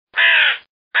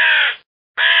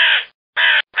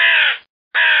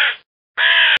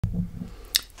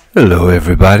Hello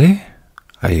everybody,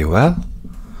 are you well?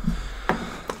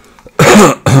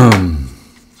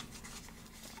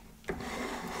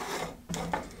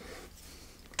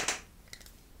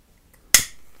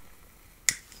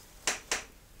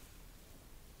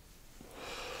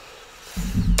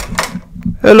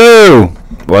 Hello,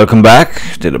 welcome back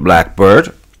to the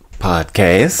Blackbird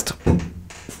Podcast.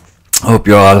 Hope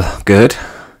you're all good.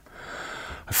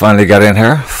 I finally got in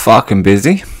here, fucking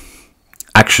busy.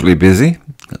 Actually busy,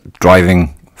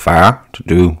 driving far to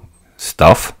do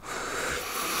stuff.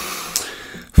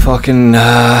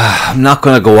 I'm not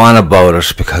going to go on about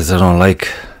it because I don't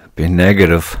like being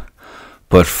negative.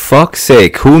 But fuck's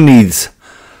sake, who needs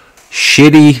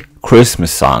shitty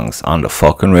Christmas songs on the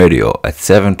fucking radio at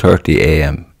 7:30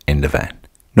 a.m. in the van?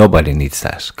 Nobody needs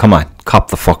that. Come on, cop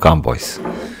the fuck on, boys.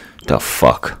 The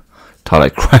fuck? Thought I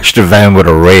crashed the van with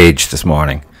a rage this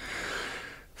morning.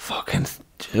 Fucking,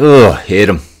 hate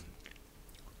him.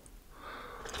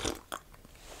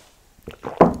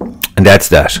 And that's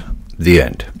that. The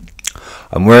end.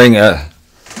 I'm wearing a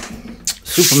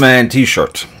Superman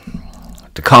t-shirt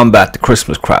to combat the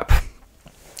Christmas crap.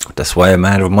 That's why a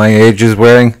man of my age is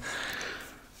wearing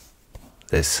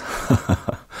this.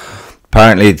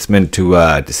 Apparently it's meant to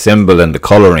the symbol and the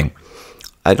colouring.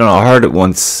 I don't know, I heard it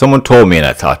once. Someone told me and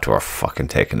I thought they were fucking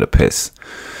taking the piss.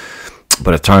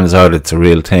 But it turns out it's a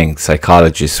real thing.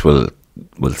 Psychologists will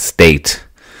state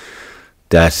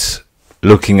that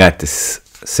looking at this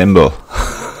symbol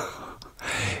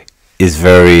is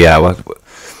very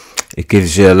it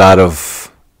gives you a lot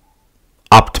of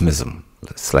optimism.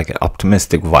 It's like an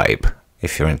optimistic vibe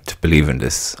if you're into believing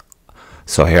this.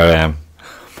 So here I am,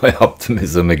 my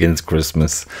optimism against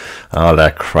Christmas and all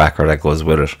that cracker that goes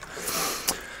with it.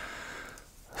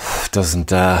 Doesn't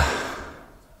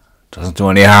do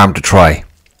any harm to try.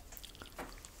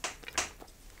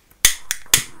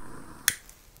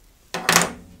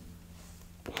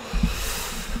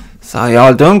 So how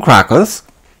y'all doing, crackers?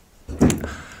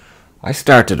 I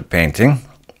started a painting.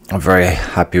 I'm very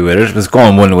happy with it. It was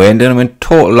going one way and then I went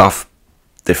total off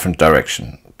different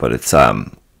direction. But it's I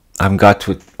haven't got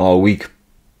to it all week.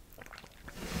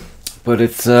 But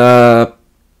it's got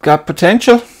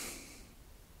potential.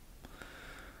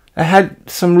 I had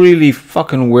some really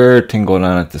fucking weird thing going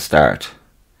on at the start.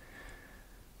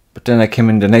 But then I came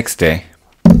in the next day.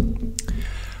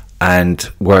 And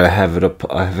where I have it up,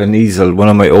 I have an easel, one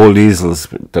of my old easels,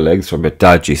 the legs were a bit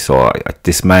dodgy, so I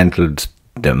dismantled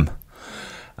them.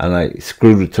 And I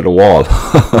screwed it to the wall.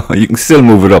 You can still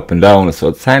move it up and down, so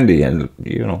it's handy and,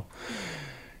 you know,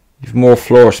 you have more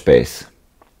floor space.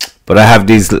 But I have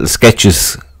these little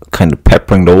sketches kind of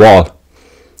peppering the wall.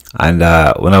 And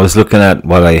when I was looking at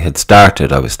what I had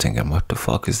started, I was thinking, what the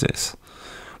fuck is this?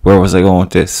 Where was I going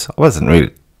with this? I wasn't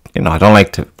really, I don't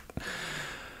like to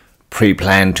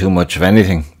pre-plan too much of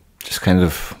anything. Just kind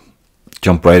of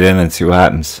jump right in and see what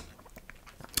happens.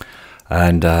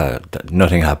 And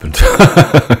nothing happened.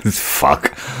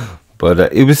 Fuck.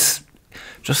 But it was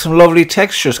just some lovely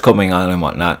textures coming on and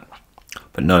whatnot.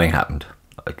 But nothing happened.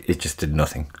 It just did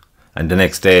nothing. And the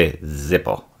next day,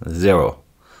 zero.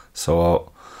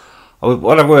 So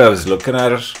whatever way I was looking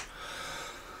at it,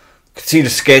 could see the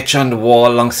sketch on the wall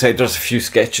alongside. There's a few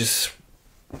sketches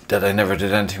that I never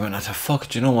did anything with. And I thought, fuck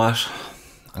it, you know what?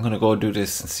 I'm going to go do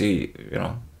this and see,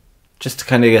 just to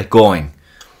kind of get going.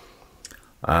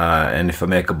 And if I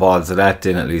make a balls of that,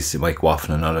 then at least it might go off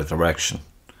in another direction.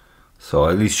 So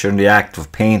at least you're in the act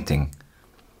of painting.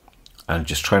 And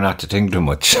just try not to think too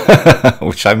much.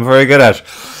 Which I'm very good at.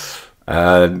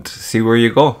 And see where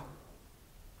you go.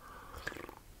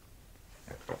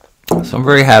 So I'm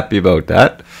very happy about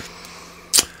that.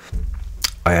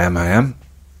 I am.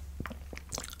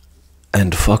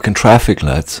 And the fucking traffic,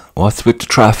 lads. What's with the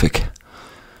traffic?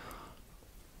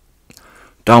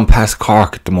 Down past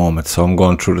Cork at the moment, so I'm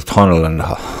going through the tunnel and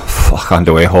fuck on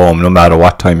the way home. No matter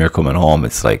what time you're coming home,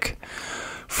 it's like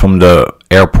from the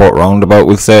airport roundabout,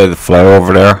 we'll say, the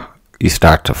flyover there, you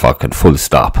start to fucking full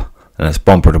stop. And it's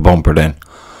bumper to bumper then.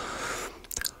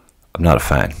 I'm not a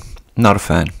fan. Not a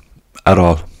fan. At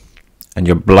all. And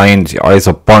you're blind, your eyes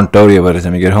are burnt out of you by the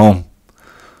time you get home.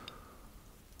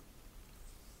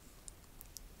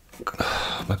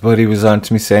 My buddy was on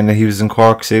to me saying that he was in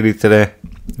Cork City today.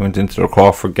 He went into the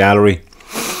Crawford Gallery.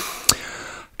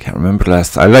 Can't remember the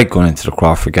last. I like going into the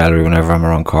Crawford Gallery whenever I'm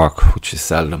around Cork, which is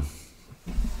seldom.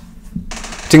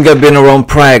 I think I've been around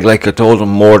Prague, like I told him,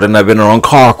 more than I've been around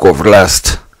Cork over the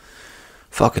last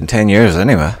fucking 10 years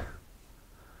anyway.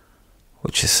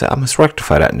 Which is, I must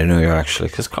rectify that in the new year actually,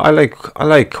 because I like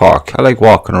Cork. I like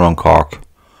walking around Cork.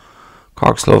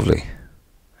 Cork's lovely.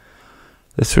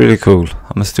 It's really cool.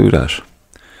 I must do that.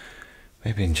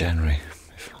 Maybe in January.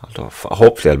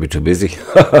 Hopefully I'll be too busy.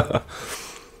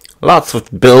 Lots of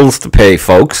bills to pay,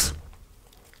 folks.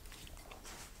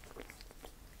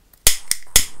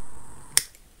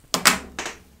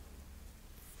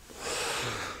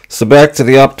 So back to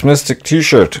the optimistic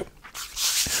t-shirt.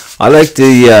 I like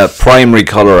the primary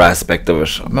colour aspect of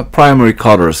it. I'm a primary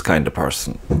colours kind of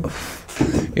person.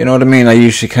 You know what I mean? I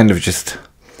usually kind of just...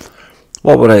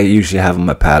 What would I usually have on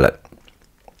my palette?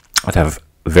 I'd have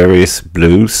various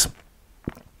blues.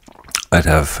 I'd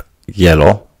have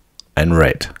yellow and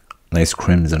red. Nice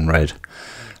crimson red.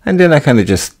 And then I kind of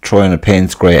just throw in a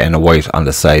Payne's grey and a white on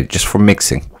the side just for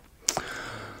mixing.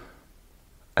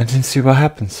 And then see what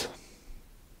happens.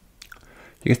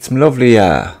 You get some lovely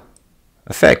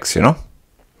effects, you know.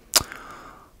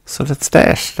 So that's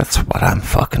that. That's what I'm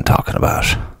fucking talking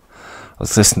about. I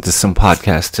was listening to some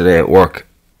podcast today at work,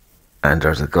 and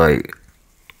there's a guy.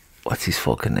 What's his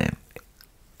fucking name?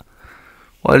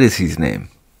 What is his name?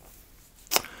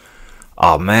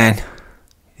 Oh man,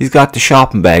 he's got the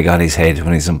shopping bag on his head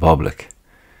when he's in public.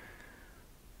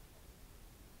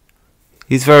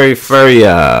 He's very, very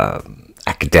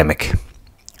academic,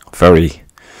 very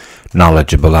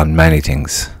knowledgeable on many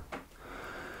things.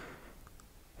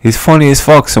 He's funny as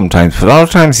fuck sometimes, but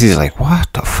other times he's like, what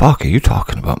the fuck are you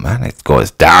talking about, man? It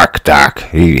goes dark.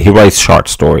 He writes short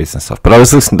stories and stuff. But I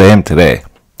was listening to him today,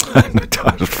 and I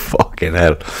thought, fucking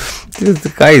hell,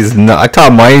 the guy is not... I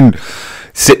thought mine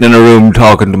sitting in a room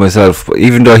talking to myself, but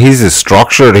even though he's as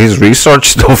structured, his research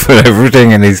stuff and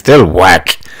everything, and he's still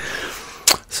whack.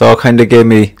 So it kind of gave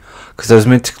me... Because I was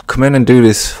meant to come in and do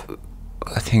this,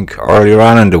 I think, earlier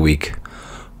on in the week.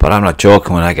 But I'm not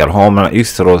joking, when I get home, I'm not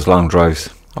used to those long drives.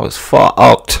 I was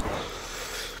fucked.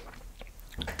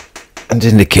 And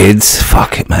then the kids,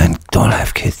 fuck it, man, don't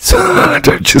have kids.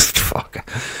 They're just fucking...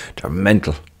 They're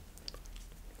mental.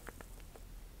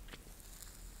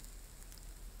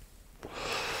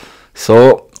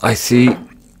 So, I see,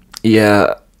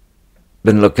 yeah,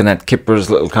 been looking at Kipper's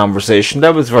little conversation.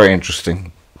 That was very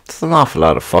interesting. There's an awful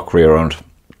lot of fuckery around.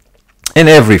 In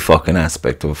every fucking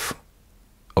aspect of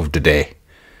the day.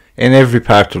 In every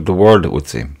part of the world, it would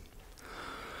seem.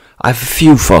 I have a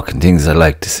few fucking things I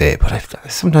like to say,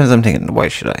 but sometimes I'm thinking, why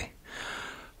should I?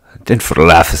 Then for the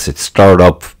laughs, it's stirred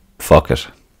up. Fuck it.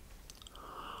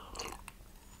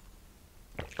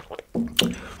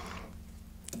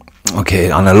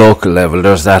 Okay, on a local level,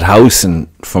 there's that house in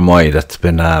Fermoy that's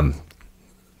been, I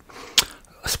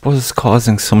suppose it's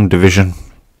causing some division.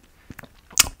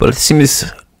 But it seems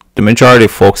the majority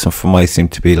of folks in Fermoy seem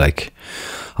to be like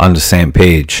on the same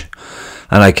page.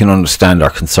 And I can understand their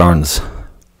concerns.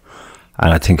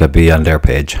 And I think I'd be on their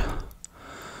page. I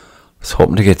was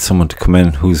hoping to get someone to come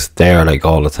in who's there like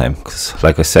all the time. Because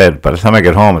like I said, by the time I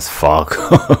get home, it's fog.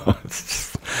 It's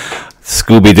just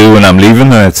Scooby-Doo when I'm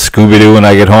leaving, and it's Scooby-Doo when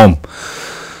I get home.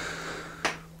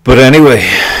 But anyway,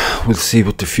 we'll see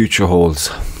what the future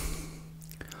holds.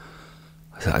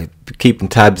 I'm keeping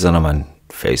tabs on them on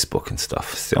Facebook and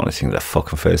stuff. It's the only thing that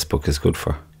fucking Facebook is good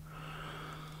for.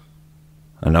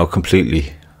 I now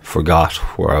completely forgot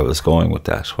where I was going with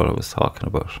that, what I was talking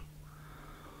about.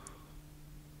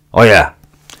 Oh yeah.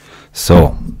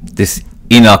 So, this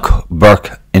Enoch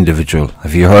Burke individual,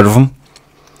 have you heard of him?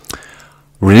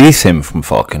 Release him from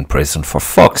fucking prison, for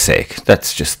fuck's sake.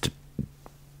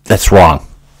 That's wrong.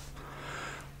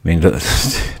 I mean,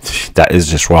 that is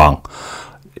just wrong.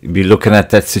 You'd be looking at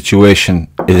that situation,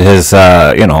 it has,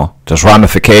 there's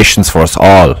ramifications for us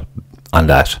all on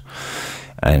that.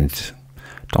 And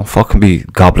don't fucking be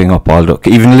gobbling up all the...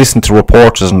 Even listen to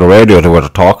reporters on the radio that were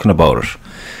talking about it.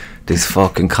 This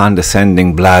fucking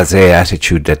condescending, blasé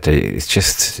attitude that it's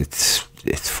just...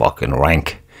 It's fucking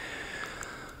rank.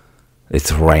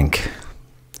 It's rank.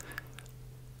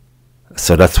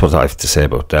 So that's what I have to say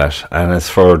about that. And as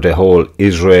for the whole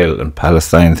Israel and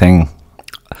Palestine thing,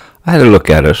 I had a look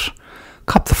at it.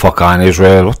 Cop the fuck on,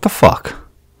 Israel. What the fuck?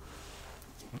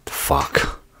 What the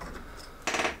fuck?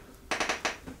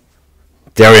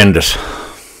 They're in it.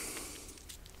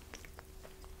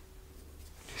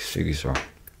 These figures are...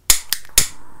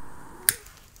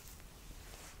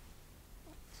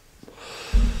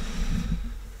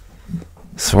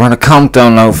 So we're on a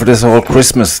countdown now for this whole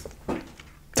Christmas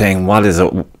thing. What is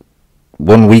it?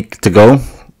 1 week to go.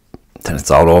 Then it's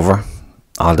all over.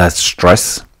 All that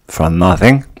stress for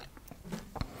nothing.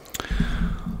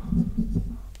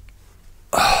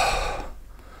 All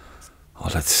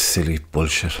that silly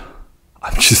bullshit.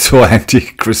 I'm just so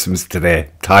anti-Christmas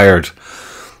today. Tired.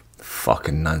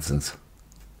 Fucking nonsense.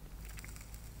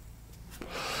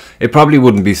 It probably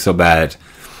wouldn't be so bad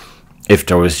if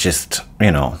there was just,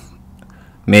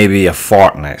 maybe a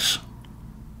fortnight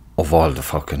of all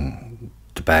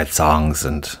the bad songs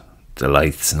and the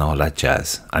lights and all that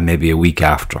jazz, and maybe a week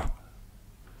after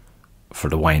for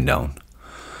the wind down.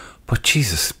 But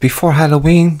Jesus, before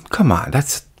Halloween, come on,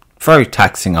 that's very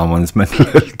taxing on one's mental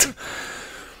health.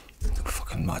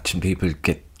 Fucking watching people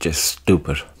get just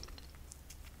stupid.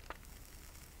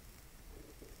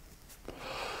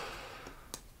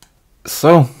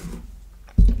 So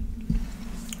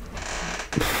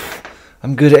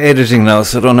I'm good at editing now,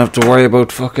 so I don't have to worry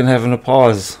about fucking having a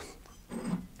pause.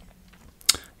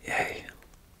 Yay.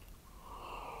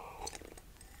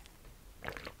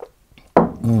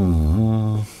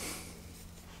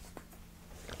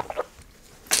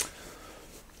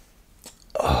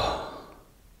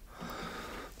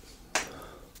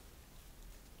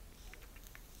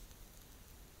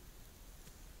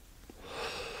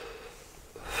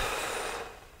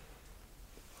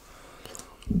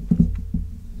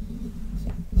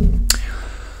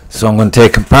 So I'm going to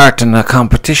take part in a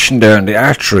competition there in the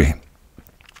archery.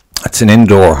 It's an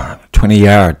indoor, 20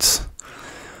 yards.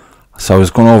 So I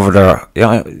was going over there.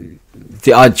 Yeah,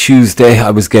 the odd Tuesday I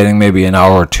was getting maybe an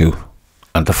hour or two.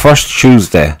 And the first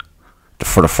Tuesday,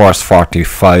 for the first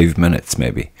 45 minutes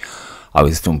maybe, I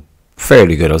was doing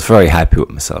fairly good. I was very happy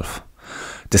with myself.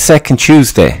 The second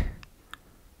Tuesday,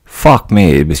 fuck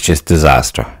me, it was just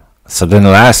disaster. So then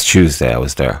the last Tuesday I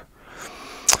was there.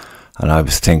 And I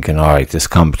was thinking, alright, this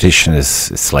competition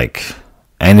it's like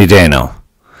any day now.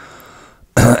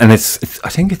 And I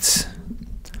think it's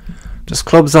there's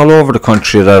clubs all over the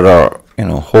country that are,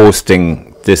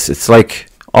 hosting this. It's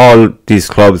like all these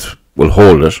clubs will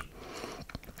hold it.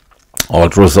 All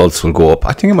the results will go up.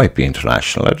 I think it might be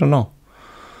international, I don't know.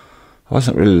 I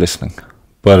wasn't really listening.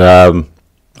 But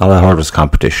all I heard was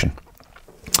competition.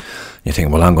 You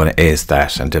think, well, I'm going to ace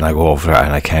that. And then I go over there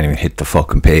and I can't even hit the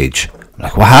fucking page.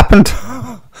 Like, what happened?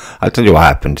 I'll tell you what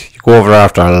happened. You go over there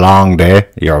after a long day,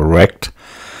 you're wrecked,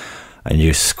 and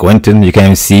you're squinting, you can't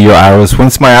even see your arrows.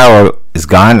 Once my arrow is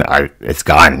gone, it's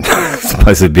gone. It's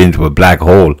supposed to be into a black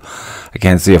hole. I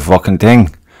can't see a fucking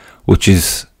thing. Which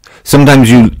is, sometimes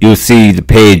you'll see the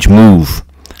page move,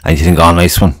 and you think, oh,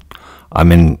 nice one.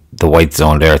 I'm in the white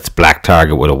zone there. It's black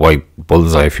target with a white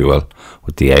bullseye, if you will,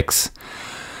 with the X.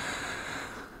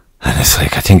 And it's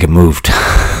like, I think it moved.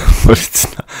 But it's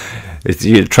not.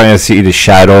 You're trying to see the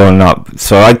shadow and not.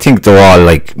 So I think they're all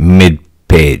like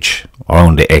mid-page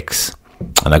around the X.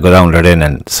 And I go down there then,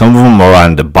 and some of them are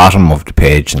on the bottom of the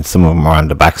page and some of them are on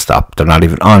the backstop. They're not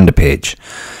even on the page.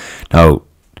 Now,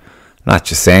 not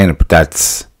just saying it, but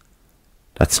that's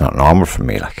not normal for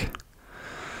me. Like,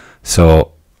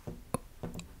 so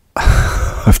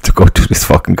I have to go to this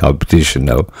fucking competition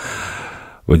now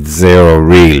with zero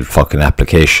real fucking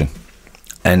application,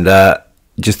 and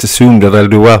just assume that I'll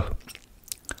do well.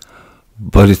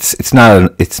 But it's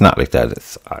not like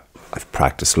that. I've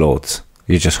practiced loads.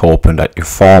 You're just hoping that your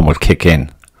form will kick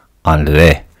in on the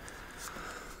day.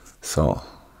 So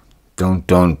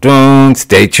don't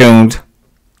stay tuned.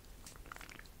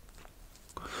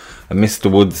 I miss the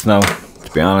woods now,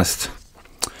 to be honest.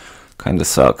 Kinda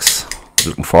sucks.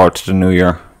 Looking forward to the new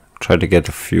year. Try to get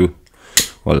a few,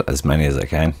 well, as many as I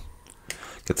can.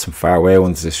 Get some far away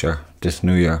ones this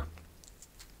new year.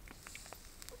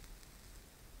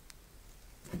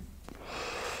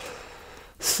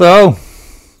 So,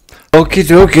 okie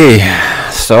dokie.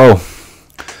 So,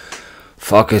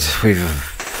 fuck it.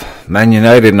 We've Man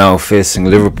United now facing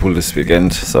Liverpool this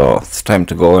weekend. So, it's time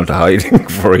to go into hiding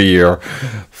for a year.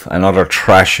 Another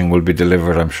thrashing will be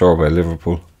delivered, I'm sure, by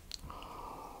Liverpool.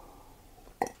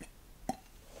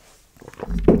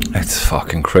 It's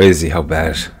fucking crazy how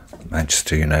bad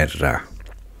Manchester United are.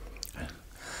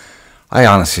 I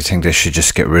honestly think they should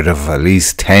just get rid of at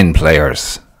least 10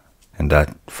 players in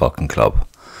that fucking club.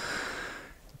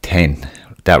 10.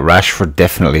 That Rashford,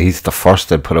 definitely, he's the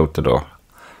first I'd put out the door.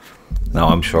 Now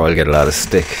I'm sure I'll get a lot of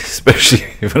stick, especially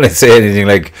when I say anything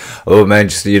like, oh,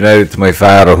 Manchester United, to my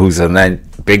father, who's a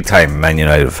big time Man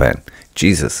United fan.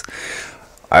 Jesus.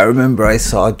 I remember I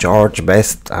saw George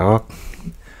Best.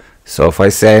 So if I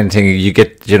say anything, you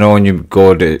get, when you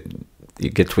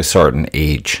get to a certain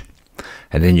age,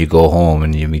 and then you go home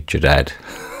and you meet your dad.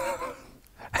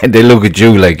 And they look at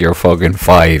you like you're fucking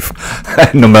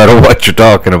 5, no matter what you're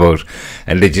talking about.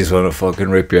 And they just want to fucking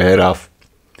rip your head off.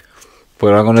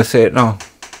 But I'm going to say it now.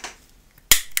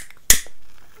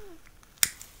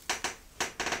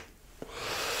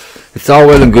 It's all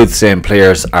well and good saying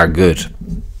players are good.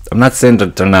 I'm not saying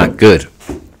that they're not good.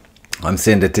 I'm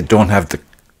saying that they don't have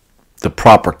the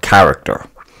proper character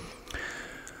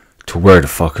to wear the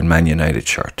fucking Man United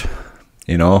shirt.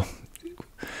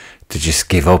 They just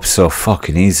give up so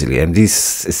fucking easily. And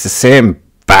it's the same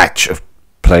batch of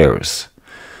players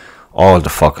all the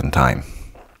fucking time.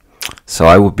 So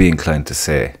I would be inclined to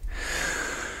say,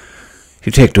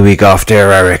 you take the week off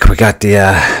there, Eric. We got the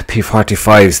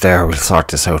P45s there. We'll sort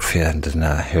this out for you. And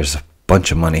then here's a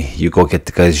bunch of money. You go get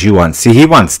the guys you want. See, he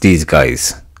wants these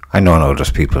guys. I know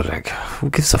there's people like, who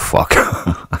gives a fuck?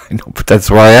 I know, but that's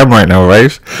where I am right now,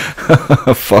 right?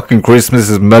 Fucking Christmas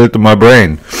is melting my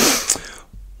brain.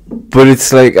 But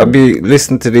it's like, I'll be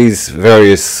listening to these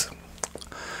various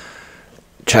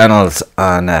channels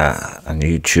on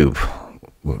YouTube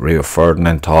with Rio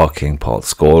Ferdinand talking, Paul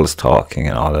Scholes talking,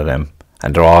 and all of them.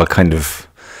 And they're all kind of,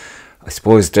 I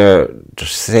suppose they're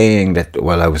saying that,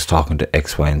 well, I was talking to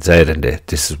X, Y, and Z, and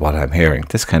this is what I'm hearing.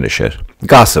 This kind of shit.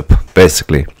 Gossip,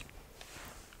 basically.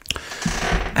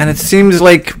 And it seems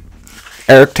like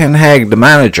Eric Ten Hag, the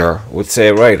manager, would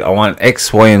say, right, I want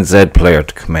X, Y, and Z player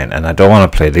to come in, and I don't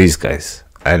want to play these guys.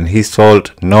 And he's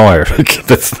told, no, Eric,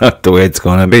 that's not the way it's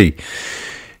going to be.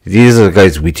 These are the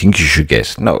guys we think you should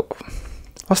get. No.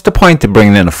 What's the point of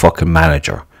bringing in a fucking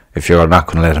manager if you're not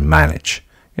going to let him manage?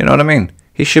 You know what I mean?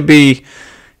 He should be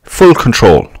full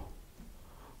control.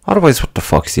 Otherwise, what the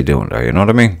fuck is he doing there? You know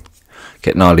what I mean?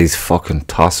 Getting all these fucking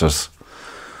tossers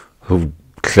who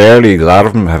clearly, a lot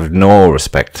of them have no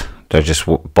respect. They're just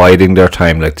biding their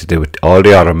time like they do with all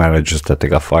the other managers that they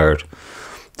got fired.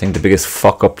 I think the biggest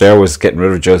fuck up there was getting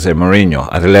rid of Jose Mourinho.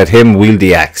 I'd have let him wield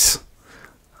the axe.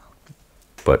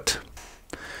 But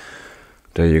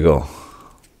there you go.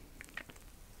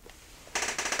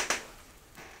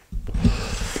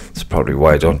 That's probably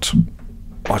why I don't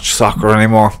watch soccer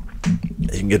anymore. You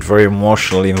can get very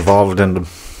emotionally involved in them.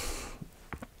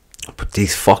 But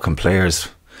these fucking players,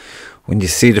 when you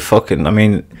see the fucking, I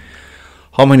mean,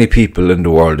 how many people in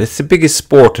the world? It's the biggest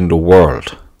sport in the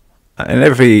world, and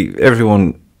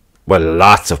everyone, well,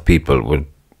 lots of people would,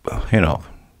 you know,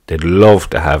 they'd love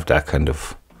to have that kind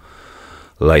of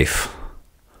life.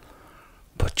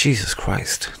 But Jesus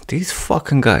Christ, these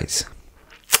fucking guys.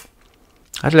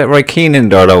 I'd let Roy Keane in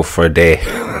there though for a day.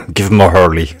 Give him a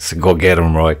hurley. So go get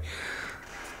him, Roy.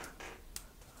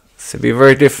 It'd be a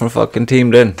very different fucking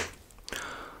team then.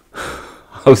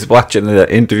 I was watching an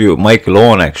interview with Michael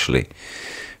Owen actually.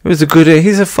 It was a good,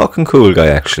 he's a fucking cool guy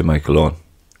actually, Michael Owen.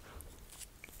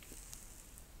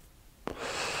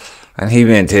 And he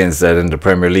maintains that in the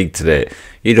Premier League today,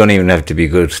 you don't even have to be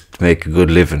good to make a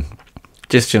good living.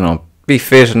 Just, you know, be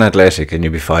fit and athletic and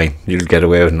you'll be fine. You'll get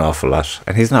away with an awful lot.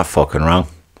 And he's not fucking wrong.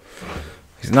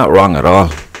 He's not wrong at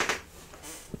all.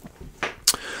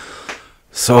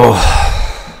 So,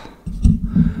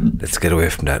 let's get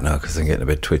away from that now because I'm getting a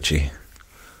bit twitchy.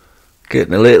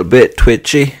 Getting a little bit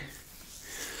twitchy.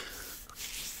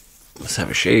 Let's have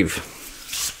a shave.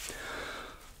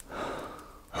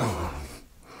 I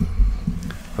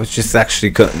was just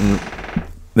actually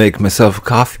making myself a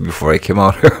coffee before I came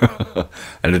out here.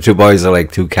 And the two boys are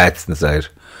like two cats inside.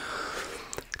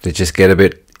 They just get a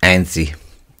bit antsy.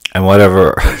 And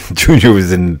whatever, Junior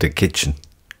was in the kitchen.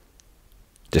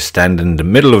 Just standing in the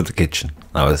middle of the kitchen.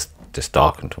 I was just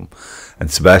talking to him. And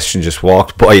Sebastian just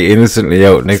walked by innocently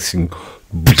out. Next thing,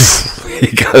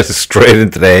 he got it straight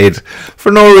into the head.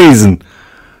 For no reason.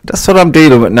 That's what I'm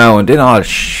dealing with now. And then all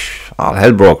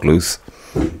hell broke loose.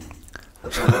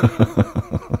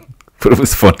 But it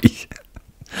was funny.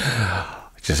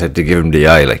 I just had to give him the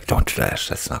eye, like, don't do that,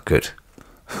 that's not good.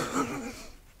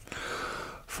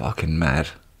 Fucking mad.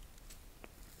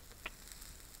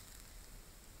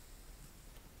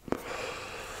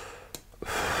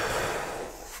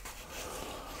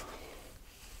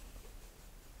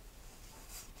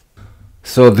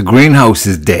 So the greenhouse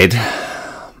is dead.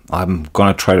 I'm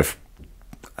gonna try to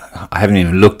I haven't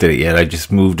even looked at it yet. I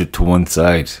just moved it to one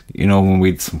side. You know, when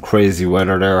we had some crazy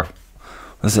weather there.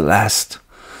 Was it last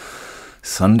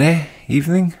Sunday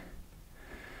evening?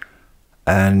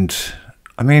 And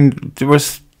I mean, there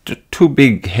was two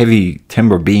big heavy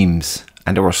timber beams,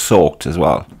 and they were soaked as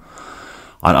well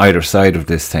on either side of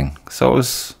this thing. So it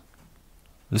was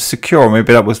secure.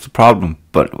 Maybe that was the problem,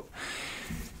 but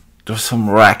there was some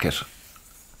racket.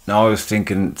 Now I was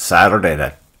thinking Saturday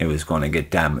that it was going to get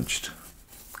damaged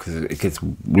because it gets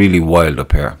really wild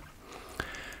up here.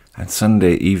 And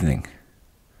Sunday evening,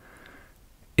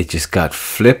 it just got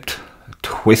flipped,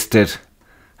 twisted,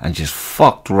 and just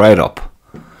fucked right up.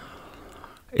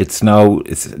 It's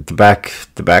the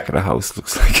back of the house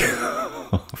looks like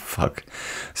oh fuck,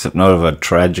 something out of a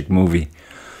tragic movie.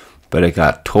 But it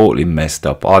got totally messed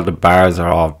up. All the bars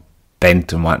are all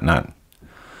bent and whatnot.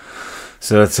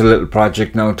 So that's a little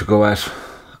project now to go at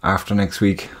after next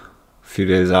week. A few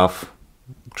days off.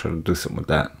 Try to do something with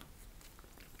that.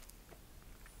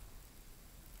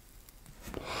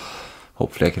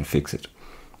 Hopefully I can fix it.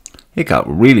 It got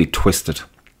really twisted.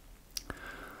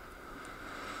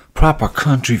 Proper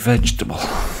country vegetable.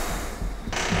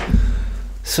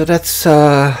 So that's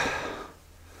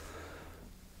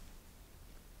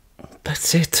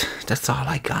it. That's all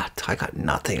I got. I got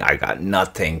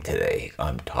nothing today.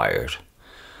 I'm tired.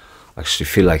 I actually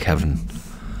feel like having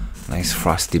a nice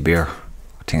frosty beer.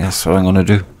 I think that's what I'm gonna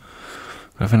do.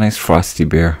 Have a nice frosty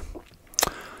beer.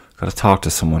 Gotta talk to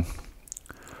someone.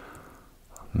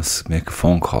 Must make a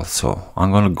phone call. So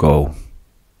I'm gonna go.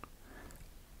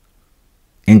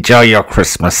 Enjoy your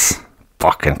Christmas.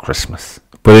 Fucking Christmas.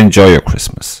 But enjoy your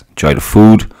Christmas. Enjoy the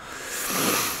food.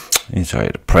 Enjoy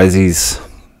the prezzies.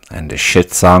 And the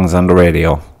shit songs on the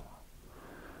radio.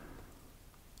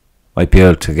 Might be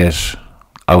able to get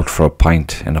out for a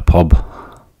pint in a pub.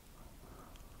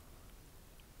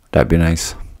 That'd be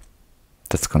nice.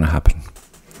 That's gonna happen.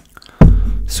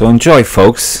 So enjoy,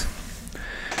 folks.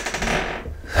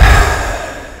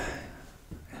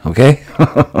 Okay?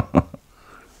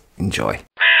 Enjoy.